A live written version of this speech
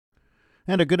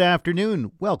And a good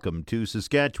afternoon. Welcome to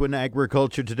Saskatchewan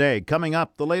Agriculture Today. Coming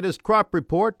up, the latest crop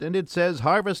report, and it says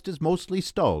harvest is mostly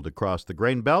stalled across the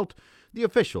grain belt. The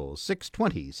official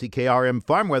 620 CKRM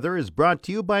farm weather is brought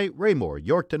to you by Raymore,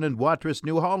 Yorkton and Watrous,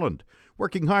 New Holland,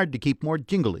 working hard to keep more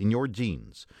jingle in your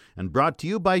jeans. And brought to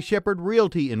you by Shepherd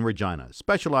Realty in Regina,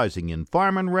 specializing in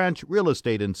farm and ranch real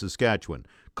estate in Saskatchewan.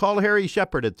 Call Harry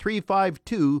Shepherd at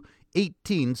 352-1866.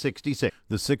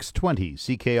 The 620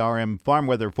 CKRM farm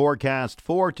weather forecast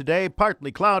for today: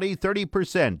 partly cloudy,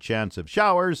 30% chance of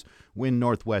showers, wind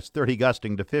northwest 30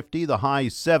 gusting to 50, the high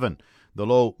 7. The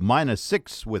low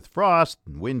 -6 with frost,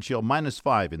 and wind chill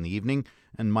 -5 in the evening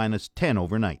and -10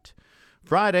 overnight.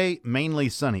 Friday, mainly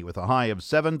sunny with a high of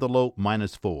 7, the low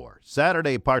 -4.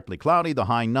 Saturday, partly cloudy, the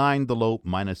high 9, the low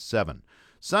 -7.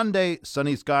 Sunday,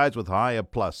 sunny skies with a high of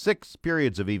 +6,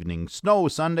 periods of evening snow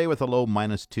Sunday with a low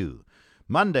 -2.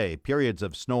 Monday, periods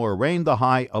of snow or rain, the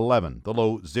high 11, the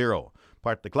low 0.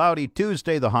 Partly cloudy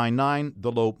Tuesday, the high 9,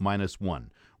 the low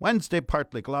 -1. Wednesday,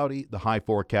 partly cloudy, the high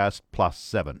forecast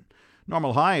 +7.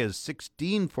 Normal high is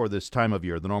 16 for this time of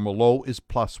year. The normal low is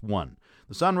 +1.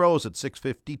 The sun rose at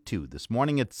 6:52 this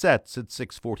morning. It sets at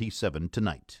 6:47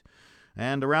 tonight.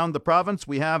 And around the province,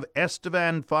 we have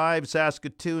Estevan 5,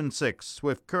 Saskatoon 6,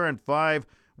 Swift Current 5,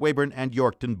 Weyburn and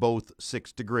Yorkton both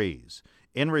 6 degrees.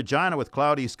 In Regina with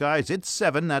cloudy skies, it's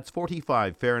 7, that's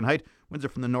 45 Fahrenheit. Winds are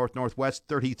from the north-northwest,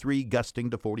 33, gusting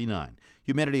to 49.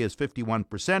 Humidity is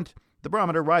 51%. The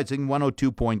barometer rising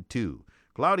 102.2.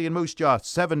 Cloudy in Moose Jaw,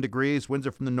 7 degrees. Winds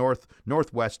are from the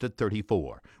north-northwest at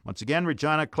 34. Once again,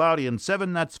 Regina, cloudy and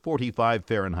 7, that's 45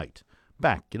 Fahrenheit.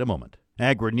 Back in a moment.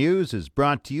 Agri-News is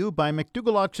brought to you by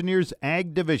McDougall Auctioneers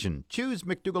Ag Division. Choose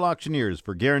McDougall Auctioneers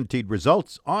for guaranteed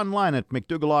results online at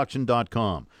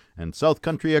mcdougallauction.com. And South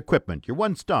Country Equipment, your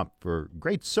one-stop for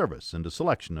great service and a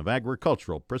selection of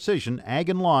agricultural, precision, ag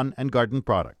and lawn and garden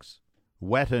products.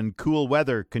 Wet and cool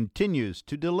weather continues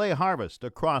to delay harvest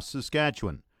across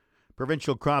Saskatchewan.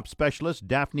 Provincial crop specialist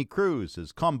Daphne Cruz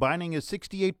is combining is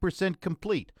 68%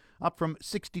 complete, up from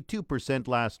 62%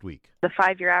 last week. The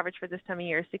 5-year average for this time of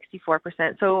year is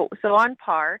 64%, so on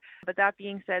par. But that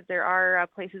being said, there are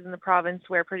places in the province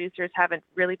where producers haven't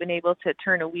really been able to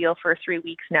turn a wheel for 3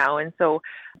 weeks now, and so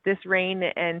this rain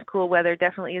and cool weather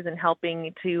definitely isn't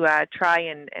helping to try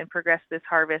and progress this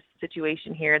harvest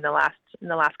situation here in the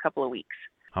last couple of weeks.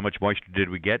 How much moisture did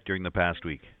we get during the past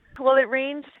week? Well, it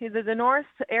rained. The north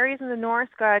areas in the north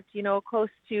got close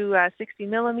to 60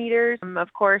 millimeters.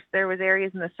 Of course, there was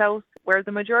areas in the south where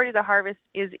the majority of the harvest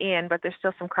is in, but there's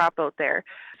still some crop out there.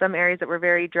 Some areas that were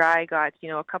very dry got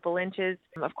a couple inches.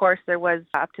 Of course, there was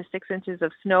up to 6 inches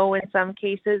of snow in some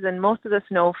cases, and most of the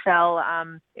snow fell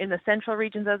in the central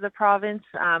regions of the province,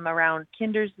 around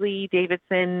Kindersley,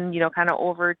 Davidson, kind of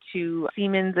over to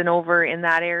Siemens and over in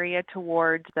that area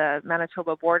towards the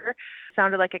Manitoba border.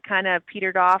 Sounded like it kind of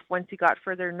petered off once you got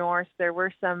further north. There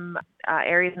were some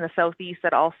areas in the southeast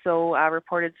that also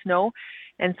reported snow,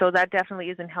 and so that definitely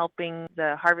isn't helping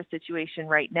the harvest situation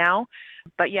right now.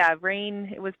 But yeah, rain,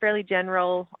 it was fairly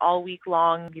general all week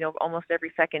long, almost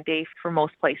every second day for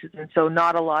most places, and so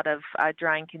not a lot of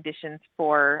drying conditions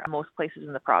for most places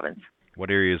in the province.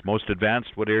 What area is most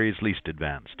advanced? What area is least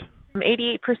advanced?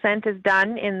 88% is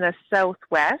done in the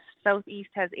southwest. Southeast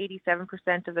has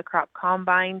 87% of the crop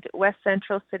combined. West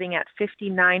Central sitting at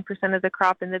 59% of the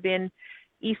crop in the bin.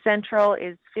 East Central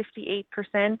is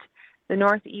 58%. The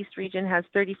Northeast region has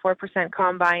 34%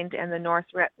 combined, and the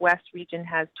Northwest region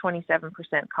has 27%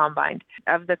 combined.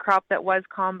 Of the crop that was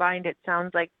combined, it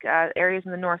sounds like areas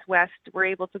in the Northwest were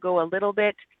able to go a little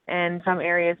bit, and some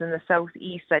areas in the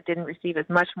Southeast that didn't receive as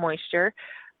much moisture.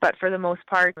 But for the most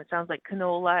part, it sounds like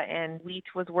canola and wheat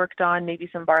was worked on, maybe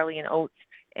some barley and oats.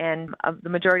 And the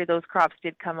majority of those crops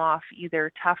did come off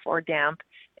either tough or damp.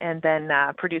 And then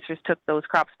producers took those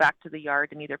crops back to the yard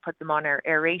and either put them on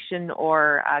aeration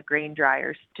or grain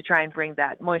dryers to try and bring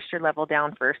that moisture level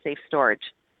down for safe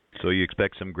storage. So you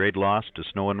expect some grade loss to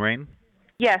snow and rain?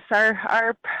 Yes,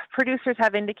 our producers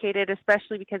have indicated,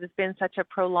 especially because it's been such a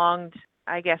prolonged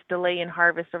delay in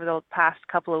harvest over the past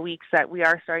couple of weeks, that we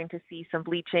are starting to see some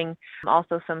bleaching,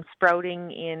 also some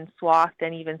sprouting in swath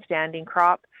and even standing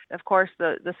crop. Of course,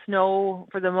 the snow,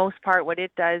 for the most part, what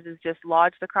it does is just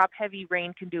lodge the crop. Heavy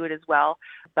rain can do it as well,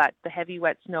 but the heavy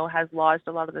wet snow has lodged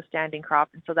a lot of the standing crop,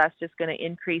 and so that's just going to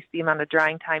increase the amount of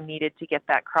drying time needed to get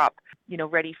that crop,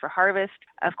 ready for harvest.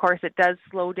 Of course, it does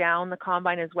slow down the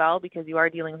combine as well, because you are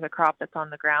dealing with a crop that's on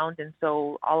the ground, and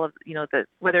so all of,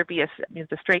 whether it be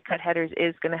the straight cut headers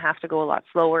is going to have to go a lot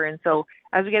slower. And so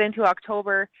as we get into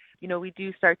October, we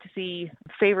do start to see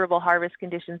favorable harvest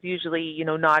conditions, usually,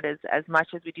 not as much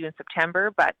as we do in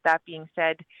September. But that being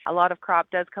said, a lot of crop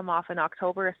does come off in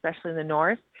October, especially in the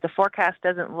north. The forecast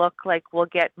doesn't look like we'll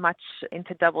get much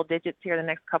into double digits here the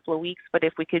next couple of weeks, but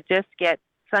if we could just get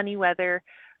sunny weather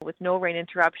with no rain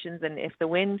interruptions, and if the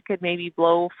wind could maybe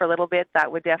blow for a little bit,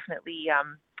 that would definitely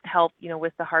help,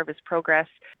 with the harvest progress.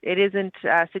 It isn't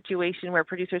a situation where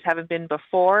producers haven't been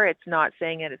before. It's not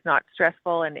saying that it's not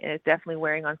stressful, and it's definitely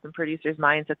wearing on some producers'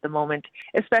 minds at the moment,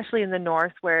 especially in the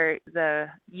north where the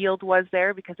yield was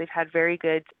there because they've had very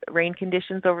good rain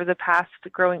conditions over the past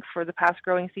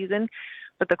growing season,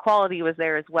 but the quality was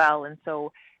there as well. And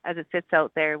so as it sits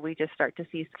out there, we just start to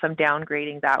see some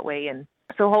downgrading that way. And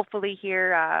so hopefully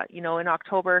here, in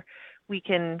October, we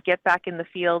can get back in the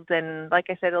fields, and like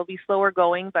I said, it'll be slower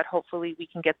going, but hopefully we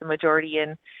can get the majority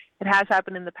in. It has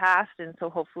happened in the past, and so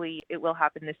hopefully it will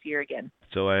happen this year again.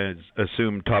 So I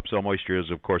assume topsoil moisture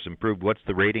is, of course, improved. What's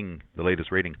the rating, the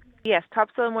latest rating? Yes,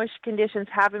 topsoil moisture conditions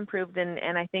have improved,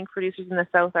 and I think producers in the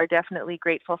south are definitely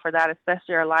grateful for that,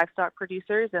 especially our livestock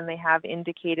producers, and they have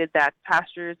indicated that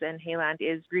pastures and hayland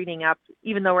is greening up,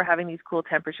 even though we're having these cool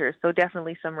temperatures. So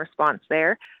definitely some response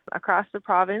there. Across the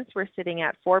province, we're sitting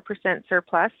at 4%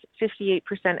 surplus, 58%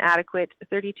 adequate,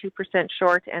 32%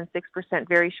 short, and 6%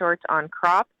 very short on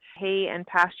crop. Hay and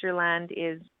pasture land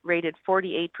is rated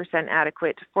 48%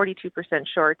 adequate, 42%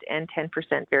 short, and 10%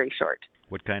 very short.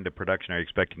 What kind of production are you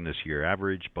expecting this year?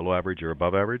 Average, below average, or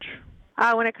above average?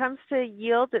 When it comes to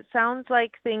yields, it sounds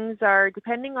like things are,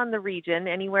 depending on the region,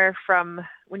 anywhere from,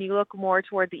 when you look more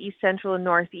toward the east central and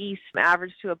northeast,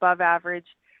 average to above average.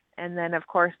 And then, of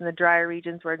course, in the drier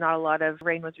regions where not a lot of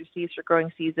rain was received for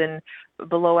growing season,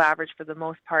 below average for the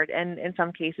most part, and in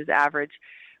some cases average.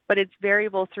 But it's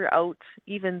variable throughout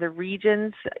even the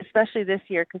regions, especially this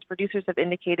year, because producers have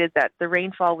indicated that the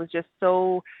rainfall was just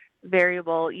so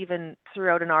variable even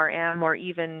throughout an RM, or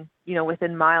even,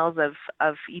 within miles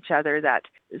of each other, that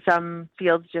some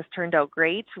fields just turned out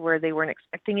great where they weren't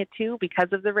expecting it to because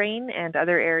of the rain, and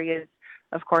other areas,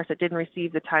 of course, that didn't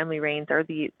receive the timely rains or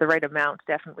the right amount,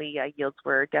 definitely yields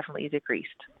were definitely decreased.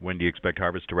 When do you expect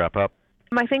harvest to wrap up?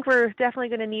 I think we're definitely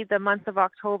going to need the month of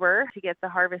October to get the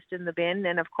harvest in the bin.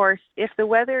 And of course, if the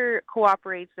weather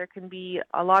cooperates, there can be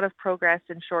a lot of progress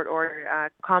in short order.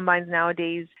 Combines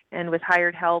nowadays, and with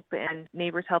hired help and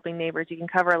neighbors helping neighbors, you can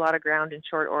cover a lot of ground in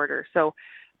short order. So,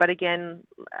 but again,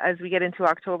 as we get into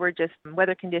October, just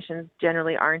weather conditions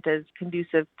generally aren't as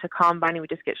conducive to combining. We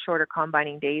just get shorter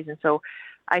combining days. And so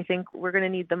I think we're going to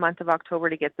need the month of October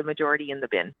to get the majority in the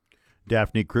bin.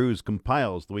 Daphne Cruz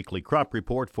compiles the weekly crop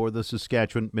report for the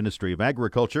Saskatchewan Ministry of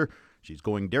Agriculture. She's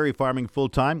going dairy farming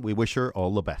full-time. We wish her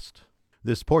all the best.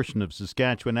 This portion of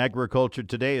Saskatchewan Agriculture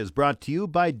Today is brought to you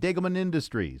by Degelman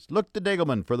Industries. Look to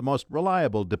Degelman for the most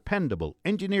reliable, dependable,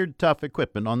 engineered tough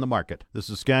equipment on the market. The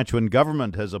Saskatchewan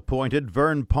government has appointed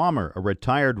Vern Palmer, a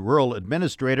retired rural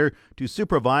administrator, to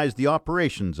supervise the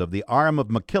operations of the arm of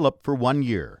McKillop for 1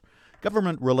 year.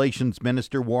 Government Relations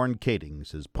Minister Warren Kading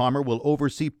says Palmer will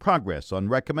oversee progress on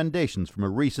recommendations from a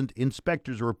recent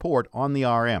inspector's report on the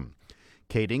RM.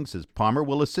 Kading says Palmer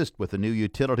will assist with a new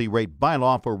utility rate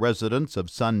bylaw for residents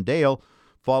of Sundale,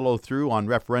 follow through on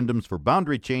referendums for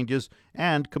boundary changes,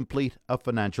 and complete a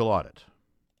financial audit.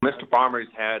 Mr. Palmer's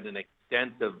had an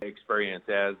extensive experience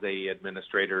as an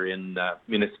administrator in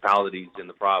municipalities in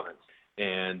the province,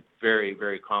 and very,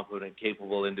 very competent,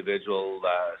 capable individual.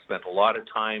 Spent a lot of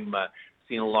time,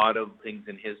 seen a lot of things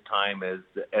in his time as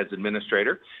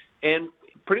administrator. And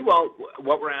pretty well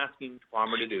what we're asking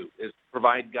Palmer to do is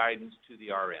provide guidance to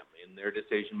the RM in their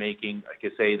decision making.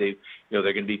 Like I say, they're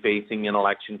going to be facing an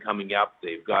election coming up.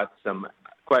 They've got some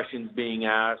questions being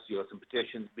asked, some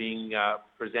petitions being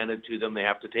presented to them they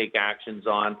have to take actions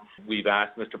on. We've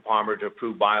asked Mr. Palmer to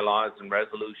approve bylaws and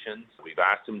resolutions. We've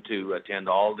asked him to attend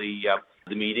all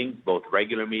the meetings, both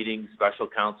regular meetings, special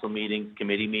council meetings,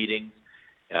 committee meetings.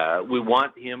 We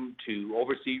want him to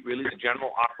oversee really the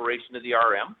general operation of the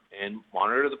RM and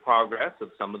monitor the progress of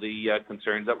some of the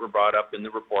concerns that were brought up in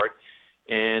the report.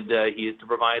 And he is to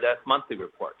provide us monthly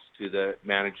reports to the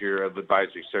Manager of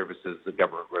Advisory Services, the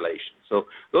Government Relations. So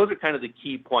those are kind of the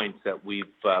key points that we've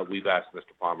asked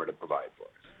Mr. Palmer to provide for us.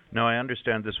 Now, I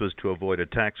understand this was to avoid a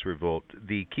tax revolt.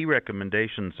 The key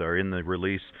recommendations are in the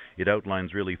release. It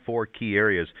outlines really 4 key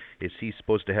areas. Is he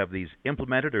supposed to have these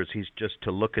implemented, or is he just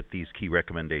to look at these key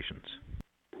recommendations?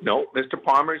 No, Mr.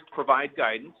 Palmer is to provide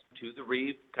guidance to the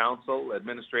Reeve Council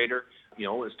Administrator,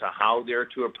 as to how they're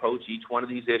to approach each one of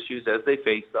these issues as they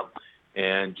face them.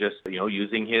 And just,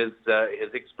 using his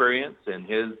experience and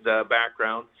his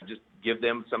background, just give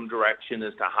them some direction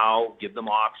as to how, give them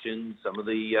options, some of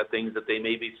the things that they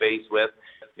may be faced with.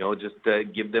 just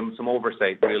give them some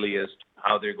oversight really as to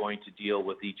how they're going to deal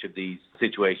with each of these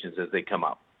situations as they come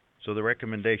up. So the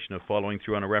recommendation of following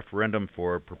through on a referendum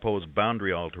for proposed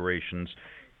boundary alterations,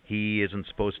 he isn't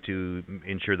supposed to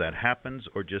ensure that happens,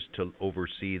 or just to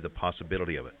oversee the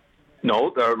possibility of it?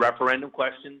 No, the referendum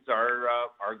questions are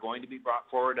going to be brought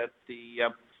forward at the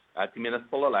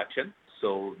municipal election.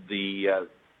 So the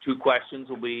two questions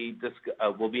will be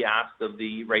asked of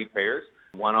the ratepayers,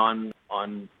 one on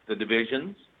the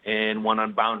divisions and one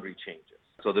on boundary changes.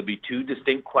 So there'll be two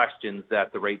distinct questions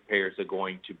that the ratepayers are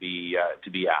going to be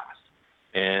asked.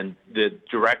 And the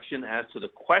direction as to the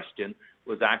question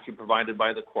was actually provided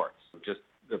by the courts. Just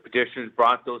the petitioners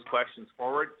brought those questions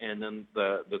forward, and then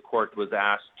the court was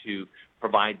asked to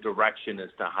provide direction as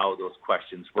to how those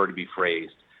questions were to be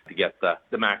phrased to get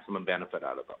the maximum benefit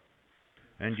out of them.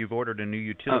 And you've ordered a new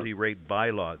utility rate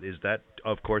bylaw. Is that,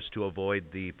 of course, to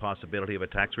avoid the possibility of a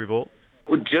tax revolt?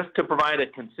 Well, just to provide a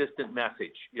consistent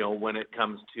message, when it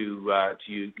comes to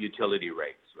utility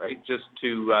rates, right? Just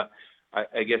to,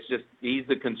 I guess, just ease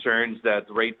the concerns that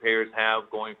the ratepayers have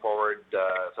going forward.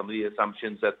 Some of the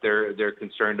assumptions that they're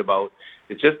concerned about.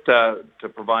 It's just to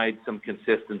provide some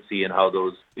consistency in how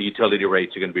the utility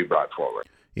rates are going to be brought forward.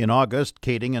 In August,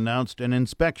 Kading announced an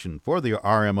inspection for the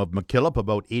RM of McKillop,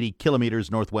 about 80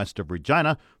 kilometers northwest of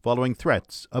Regina, following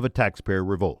threats of a taxpayer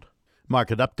revolt.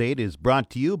 Market Update is brought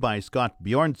to you by Scott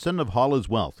Bjornson of Hall's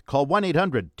Wealth. Call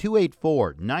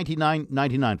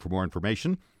 1-800-284-9999 for more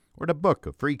information, or to book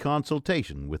a free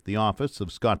consultation with the office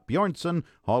of Scott Bjornson,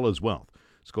 Hall's Wealth.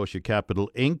 Scotia Capital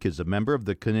Inc. is a member of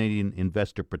the Canadian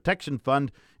Investor Protection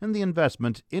Fund and the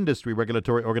Investment Industry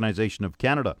Regulatory Organization of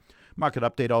Canada. Market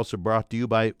Update also brought to you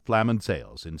by Flaman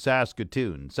Sales in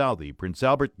Saskatoon, Southey, Prince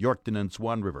Albert, Yorkton, and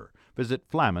Swan River. Visit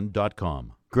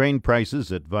flaman.com. Grain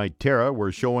prices at Viterra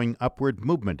were showing upward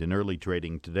movement in early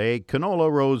trading today.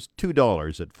 Canola rose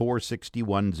 $2 at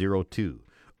 $461.02.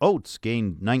 Oats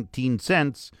gained 19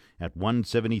 cents at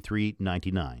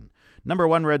 $173.99. Number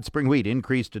 1 red spring wheat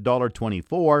increased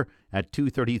 $1.24 at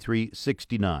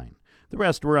 $233.69. The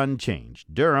rest were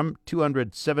unchanged. Durum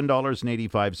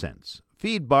 $207.85.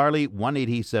 Feed barley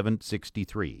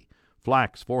 $187.63.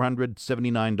 Flax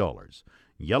 $479.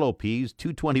 Yellow peas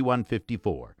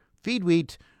 $221.54. Feed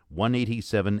wheat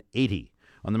 $187.80.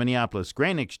 On the Minneapolis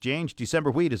Grain Exchange,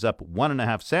 December wheat is up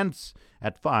 1.5 cents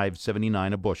at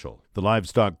 $5.79 a bushel. The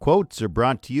livestock quotes are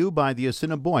brought to you by the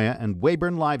Assiniboia and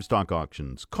Weyburn Livestock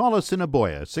Auctions. Call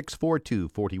Assiniboia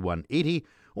 642-4180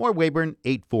 or Weyburn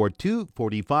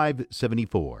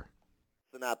 842-4574.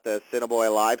 At the Assiniboia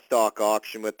Livestock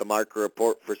Auction with the market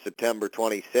report for September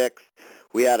 26th.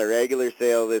 We had a regular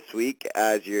sale this week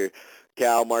as your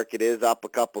cow market is up a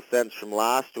couple cents from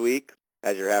last week,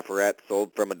 as your heiferette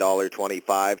sold from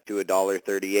 $1.25 to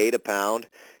 $1.38 a pound.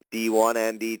 D1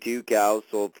 and D2 cows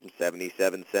sold from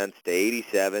 77 cents to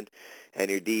 87,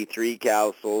 and your D3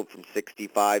 cows sold from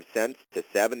 65 cents to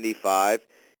 75.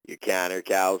 Your canner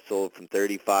cows sold from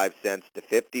 35 cents to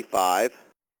 55.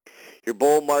 Your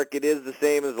bull market is the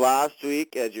same as last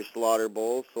week, as your slaughter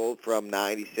bulls sold from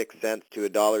 96 cents to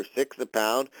 $1.06 a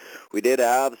pound. We did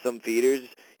have some feeders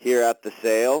here at the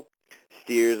sale.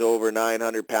 Steers over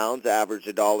 900 pounds averaged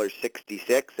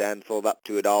 $1.66 and sold up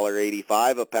to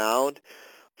 $1.85 a pound.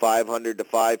 500 to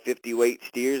 550 weight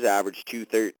steers averaged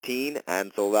 $2.13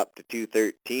 and sold up to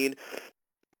 $2.13.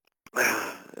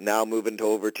 Now moving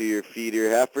over to your feeder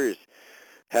heifers.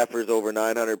 Heifers over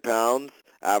 900 pounds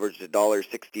averaged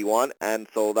 $1.61 and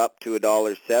sold up to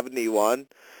 $1.71.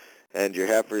 And your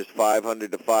heifers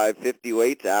 500 to 550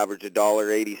 weights averaged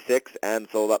 $1.86 and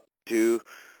sold up to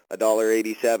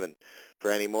 $1.87.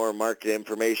 For any more market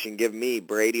information, give me,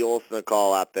 Brady Olson, a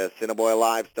call at the Assiniboia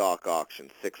Livestock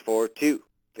Auction,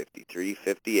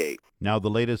 642-5358. Now the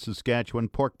latest Saskatchewan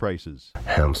pork prices.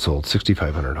 Ham sold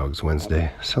 6,500 hogs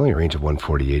Wednesday, selling a range of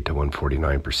 148 to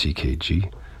 149 per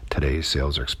CKG. Today's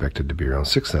sales are expected to be around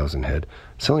 6,000 head,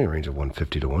 selling a range of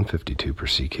 150 to 152 per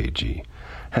CKG.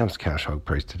 Ham's cash hog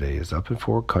price today is up, and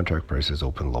forward contract prices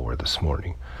opened lower this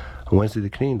morning. On Wednesday, the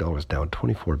Canadian dollar was down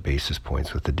 24 basis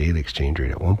points with the daily exchange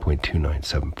rate at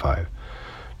 1.2975.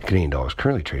 The Canadian dollar is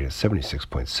currently traded at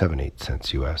 76.78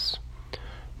 cents U.S.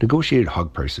 Negotiated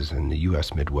hog prices in the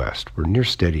U.S. Midwest were near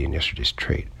steady in yesterday's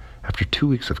trade after 2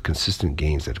 weeks of consistent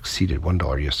gains that exceeded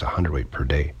 $1 U.S. a hundredweight per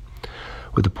day.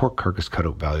 With the pork carcass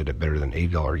cutout valued at better than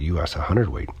 $8 U.S. a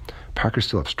hundredweight, packers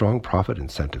still have strong profit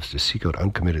incentives to seek out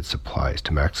uncommitted supplies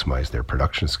to maximize their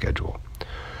production schedule.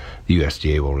 The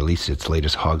USDA will release its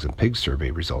latest hogs and pigs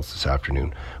survey results this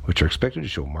afternoon, which are expected to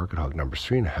show market hog numbers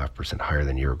 3.5% higher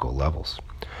than year-ago levels.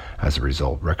 As a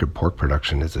result, record pork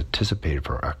production is anticipated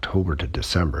for October to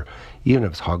December, even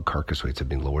if hog carcass weights have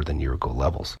been lower than year-ago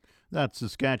levels. That's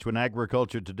Saskatchewan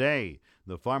Agriculture Today.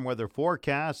 The farm weather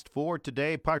forecast for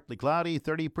today, partly cloudy,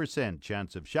 30%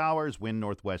 chance of showers, wind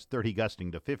northwest 30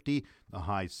 gusting to 50, the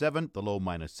high 7, the low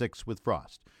 -6 with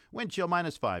frost. Wind chill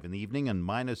 -5 in the evening and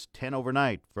 -10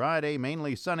 overnight. Friday,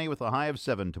 mainly sunny with a high of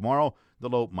 7. Tomorrow, the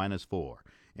low -4.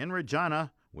 In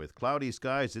Regina, with cloudy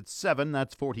skies, it's 7,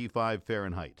 that's 45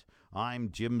 Fahrenheit.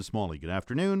 I'm Jim Smalley. Good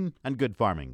afternoon and good farming.